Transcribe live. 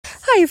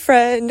Hi,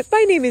 friend.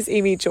 My name is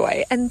Amy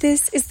Joy, and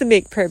this is the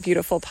Make Prayer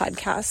Beautiful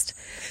podcast.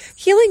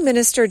 Healing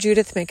minister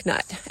Judith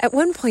McNutt at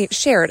one point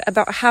shared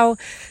about how,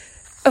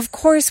 of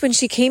course, when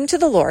she came to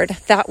the Lord,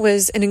 that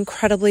was an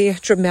incredibly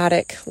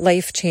dramatic,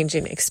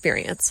 life-changing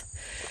experience.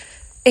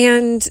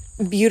 And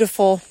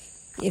beautiful,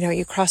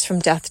 you cross from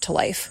death to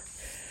life.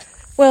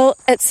 Well,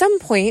 at some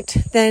point,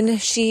 then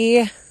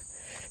she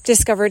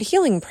discovered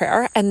healing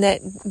prayer, and that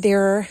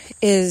there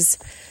is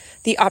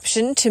the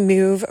option to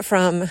move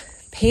from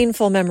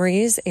painful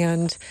memories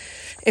and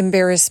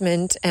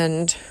embarrassment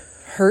and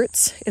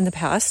hurts in the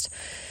past,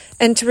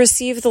 and to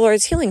receive the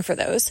Lord's healing for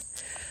those.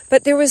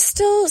 But there was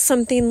still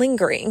something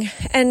lingering,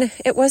 and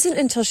it wasn't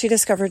until she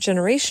discovered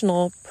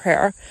generational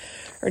prayer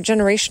or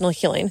generational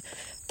healing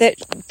that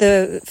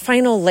the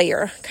final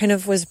layer kind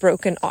of was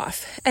broken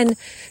off. And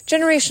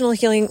generational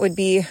healing would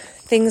be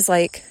things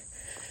like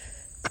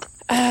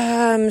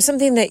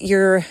something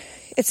that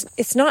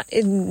it's not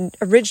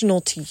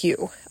original to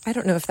you. I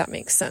don't know if that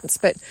makes sense,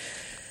 but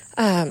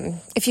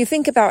if you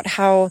think about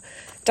how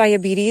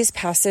diabetes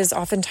passes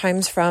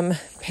oftentimes from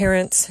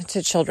parents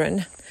to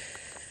children,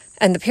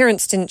 and the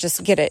parents didn't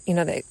just get it,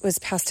 it was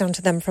passed down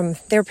to them from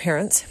their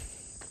parents,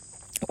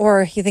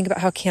 or you think about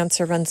how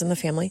cancer runs in the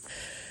family,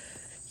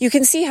 you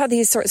can see how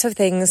these sorts of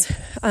things,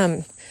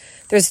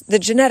 there's the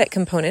genetic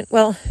component.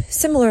 Well,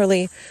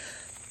 similarly,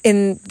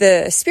 in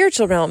the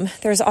spiritual realm,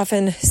 there's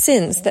often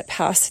sins that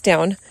pass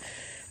down,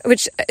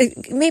 which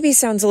maybe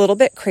sounds a little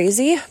bit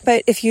crazy,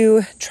 but if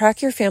you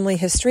track your family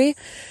history,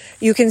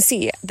 you can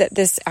see that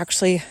this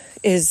actually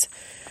is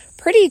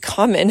pretty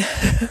common.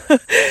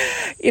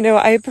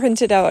 I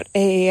printed out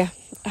a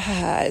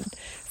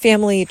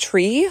family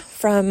tree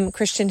from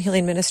Christian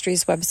Healing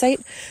Ministries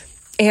website,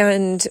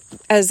 and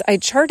as I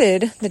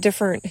charted the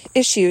different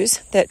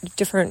issues that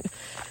different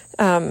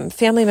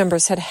family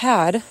members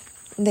had,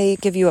 they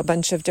give you a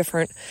bunch of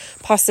different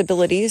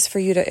possibilities for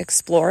you to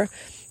explore,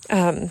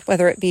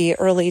 whether it be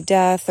early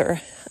death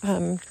or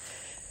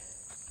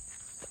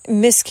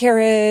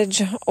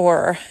miscarriage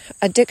or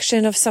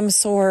addiction of some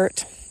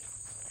sort.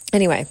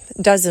 Anyway,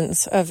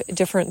 dozens of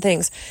different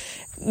things.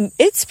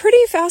 It's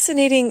pretty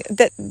fascinating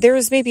that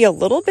there's maybe a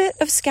little bit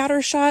of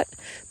scattershot,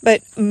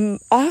 but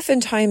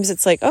oftentimes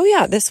it's like, oh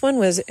yeah, this one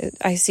was,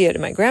 I see it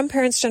in my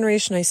grandparents'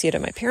 generation, I see it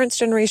in my parents'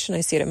 generation,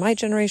 I see it in my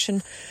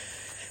generation,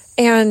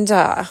 and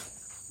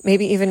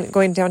maybe even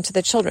going down to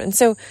the children.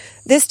 So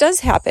this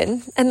does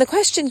happen, and the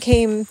question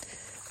came,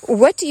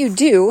 what do you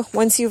do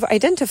once you've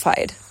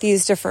identified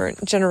these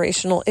different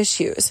generational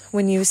issues?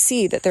 When you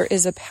see that there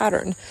is a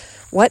pattern,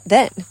 what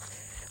then?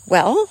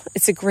 Well,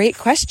 it's a great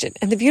question.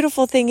 And the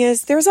beautiful thing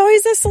is there's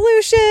always a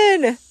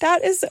solution.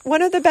 That is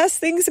one of the best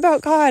things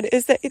about God,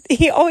 is that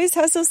He always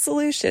has a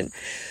solution.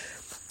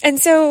 And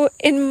so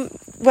in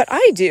what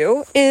I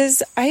do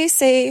is I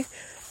say,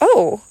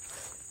 oh,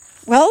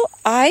 well,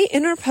 I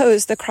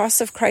interpose the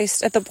cross of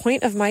Christ at the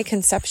point of my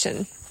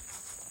conception.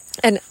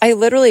 And I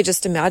literally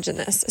just imagine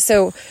this.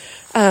 So,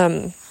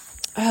 oh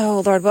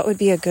Lord, what would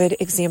be a good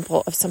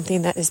example of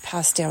something that is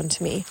passed down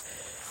to me?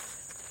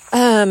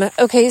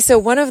 Okay, so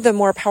one of the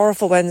more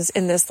powerful ones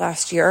in this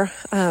last year,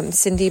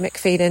 Cindy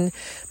McFadden,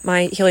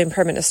 my healing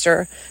prayer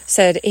minister,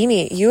 said,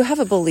 Amy, you have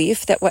a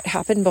belief that what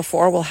happened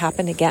before will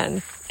happen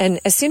again. And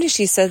as soon as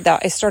she said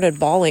that, I started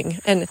bawling,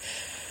 and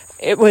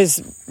it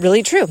was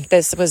really true.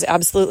 This was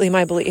absolutely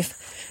my belief.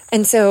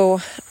 And so,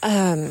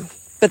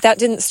 but that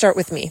didn't start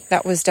with me.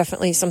 That was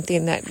definitely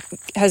something that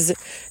has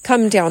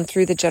come down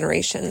through the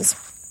generations.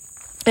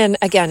 And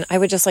again, I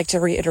would just like to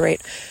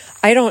reiterate,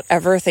 I don't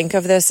ever think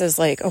of this as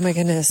like, oh my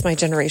goodness, my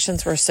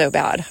generations were so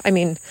bad. I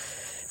mean,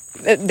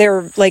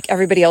 they're like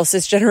everybody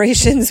else's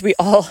generations. We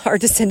all are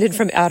descended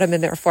from Adam,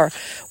 and therefore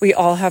we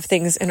all have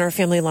things in our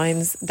family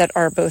lines that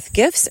are both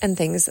gifts and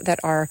things that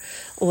are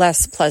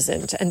less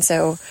pleasant. And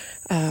so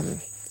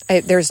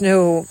there's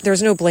no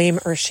blame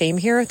or shame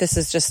here. This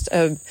is just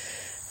a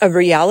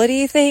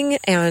reality thing.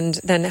 And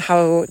then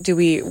how do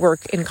we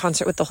work in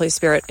concert with the Holy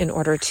Spirit in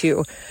order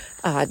to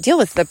deal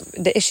with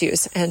the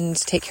issues and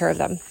take care of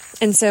them?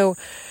 And so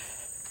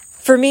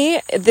for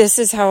me, this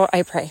is how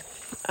I pray.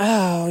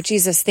 Oh,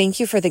 Jesus, thank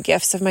you for the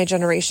gifts of my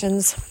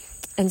generations.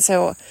 And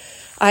so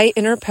I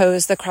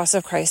interpose the cross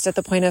of Christ at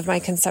the point of my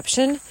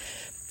conception.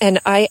 And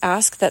I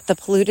ask that the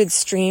polluted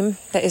stream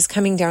that is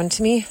coming down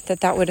to me,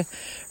 that would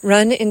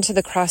run into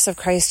the cross of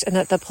Christ, and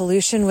that the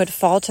pollution would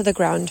fall to the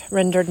ground,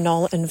 rendered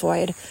null and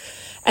void.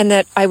 And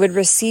that I would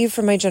receive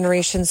from my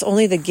generations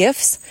only the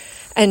gifts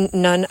and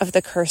none of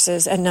the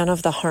curses and none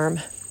of the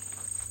harm.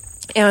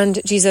 And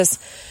Jesus,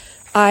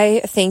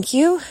 I thank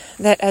you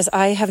that as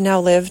I have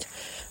now lived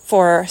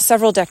for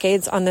several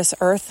decades on this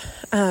earth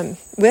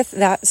with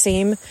that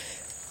same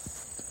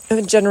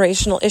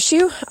generational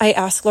issue, I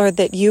ask, Lord,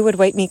 that you would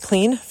wipe me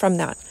clean from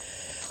that.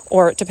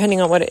 Or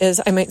depending on what it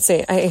is, I might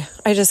say,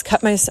 I just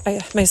cut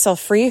myself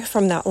free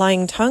from that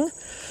lying tongue.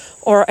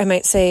 Or I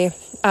might say,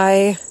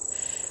 I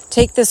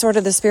take the sword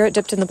of the Spirit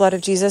dipped in the blood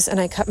of Jesus, and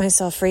I cut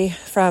myself free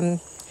from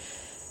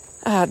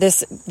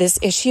this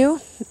issue.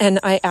 And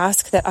I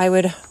ask that I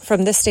would,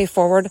 from this day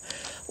forward,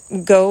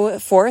 go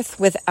forth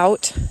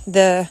without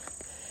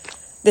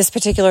this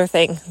particular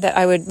thing, that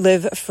I would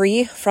live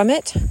free from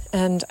it.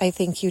 And I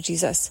thank you,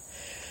 Jesus.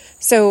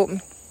 So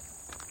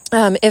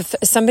if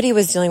somebody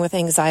was dealing with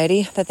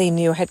anxiety that they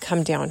knew had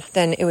come down,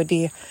 then it would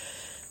be,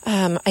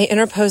 I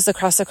interpose the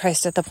cross of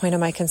Christ at the point of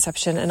my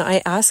conception, and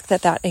I ask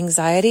that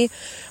anxiety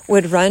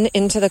would run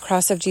into the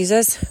cross of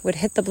Jesus, would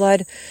hit the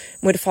blood,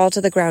 would fall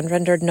to the ground,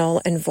 rendered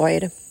null and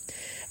void,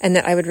 and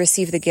that I would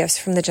receive the gifts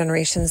from the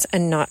generations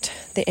and not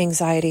the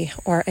anxiety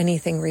or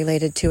anything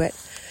related to it.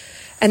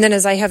 And then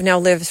as I have now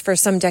lived for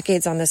some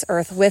decades on this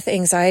earth with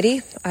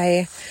anxiety,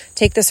 I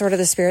take the sword of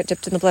the Spirit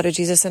dipped in the blood of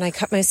Jesus, and I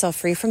cut myself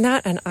free from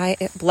that, and I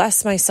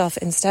bless myself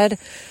instead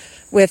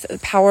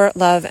with power,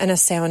 love, and a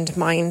sound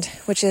mind,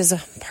 which is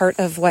part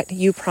of what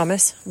you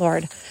promise,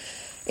 Lord,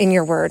 in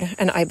your word.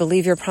 And I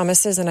believe your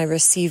promises, and I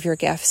receive your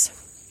gifts.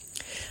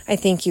 I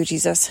thank you,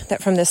 Jesus,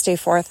 that from this day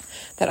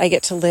forth, that I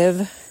get to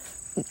live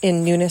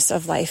in newness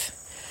of life.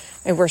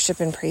 I worship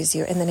and praise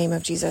you in the name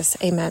of Jesus.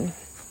 Amen.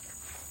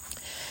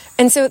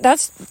 And so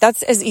that's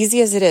as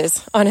easy as it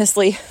is,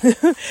 honestly.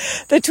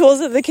 The tools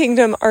of the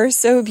kingdom are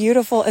so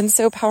beautiful and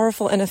so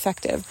powerful and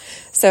effective.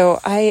 So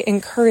I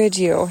encourage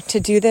you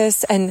to do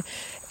this, and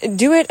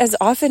do it as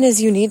often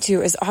as you need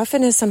to, as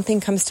often as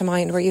something comes to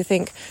mind where you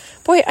think,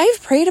 boy,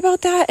 I've prayed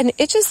about that and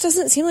it just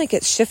doesn't seem like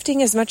it's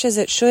shifting as much as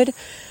it should.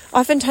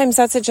 Oftentimes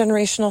that's a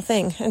generational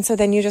thing. And so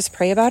then you just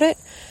pray about it.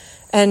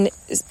 And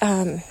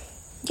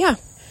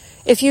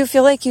if you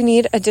feel like you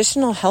need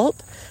additional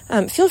help,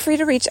 feel free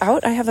to reach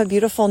out. I have a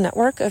beautiful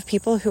network of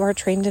people who are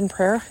trained in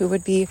prayer who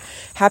would be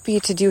happy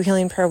to do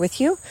healing prayer with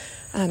you.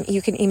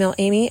 You can email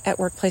Amy at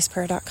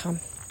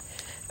workplaceprayer.com.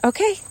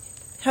 Okay.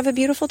 Have a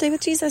beautiful day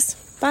with Jesus.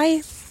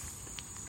 Bye.